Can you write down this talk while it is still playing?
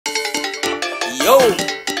Yo,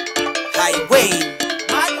 highway.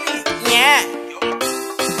 Yeah.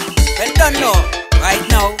 Well done now. Right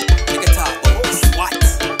now, we can talk about SWAT.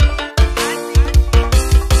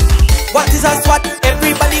 What is a SWAT?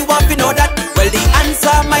 Everybody want to know that. Well, the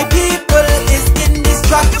answer, my people, is in this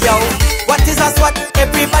track, yo. What is a SWAT?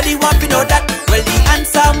 Everybody want to know that. Well, the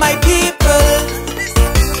answer, my people.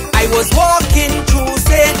 I was walking through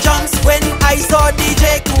St. John's when I saw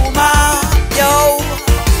DJ Kuma, yo.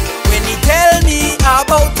 When he tell me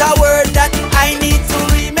about a word that I need to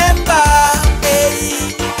remember, hey.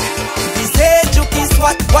 He said, Juki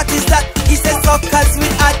SWAT, what is that? He said, suckers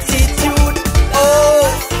with attitude, oh.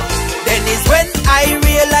 Then is when I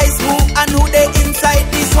realize who and who they inside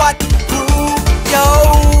the SWAT crew, yo.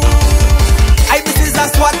 I this is a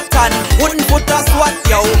SWAT and wouldn't put a SWAT,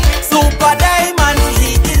 yo. Super Diamond,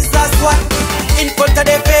 he is a SWAT. In front of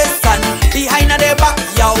their face and behind of their back,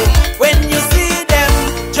 yo. When you see them,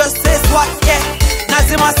 just say SWAT, yeah.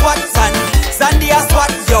 Nazim a SWAT and Sandy a SWAT,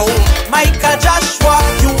 yo. Michael Joshua,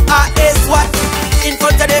 you are a SWAT. In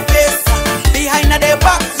front of their face, behind of their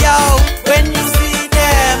back, yo. When you see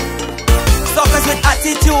them, suckers with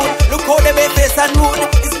attitude. Look how they face and rude.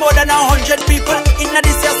 It's more than 100 people in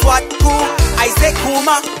this year SWAT crew. I say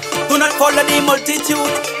Kuma, do not follow the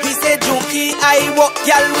multitude. He say Juki, I walk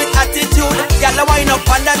y'all with attitude. Y'all a wind up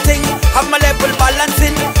on that thing, have my level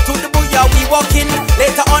balancing. To the booyah we walking,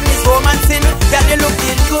 later on is romancing. Y'all they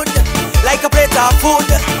looking good, like a plate of food.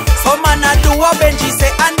 Some man a do a Benji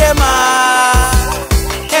say and them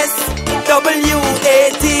S-W-A-T-T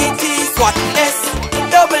SWAT,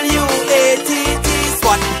 S-W-A-T-T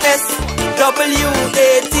SWAT, S-W-A-T-T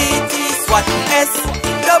SWAT,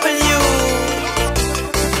 S-W.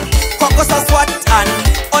 Crocus a SWAT and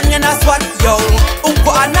onion a SWAT, yo.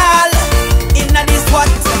 Unko and all inna the SWAT.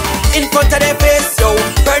 In front of their face, yo.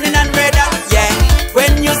 Burning and red, yeah.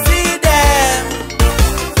 When you see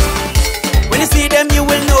them, you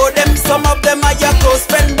will know them. Some of them are your close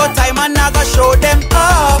friend, but I'm not gonna show them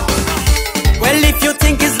up. Well, if you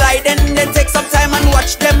think it's lie, then take some time and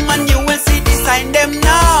watch them, and you will see the sign them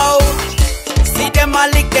now. See them a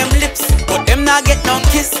lick them lips, but them not get no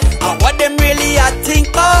kiss. And what them really a think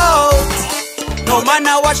about? No man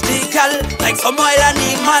a watch the gal like some wild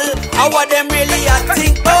animal. And what them really a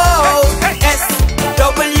think about?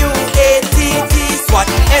 S-W-A-T-T SWAT,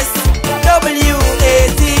 S-W-A-T-T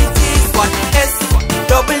SWAT,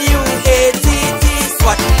 S-W-A-T-T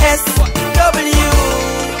SWAT, S-W.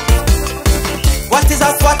 What is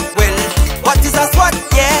a SWAT? Well, what is a SWAT?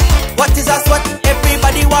 Yeah, what is a SWAT?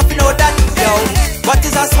 Everybody want to know that, yo. What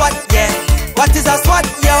is a SWAT? Yeah, what is a SWAT,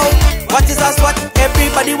 yo? What is a SWAT?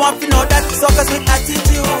 Everybody want to know that. Suckers with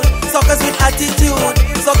attitude, suckers with attitude,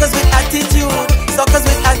 suckers with attitude, suckers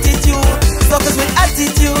with attitude, suckers with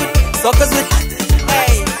attitude, suckers with attitude.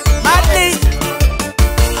 Hey.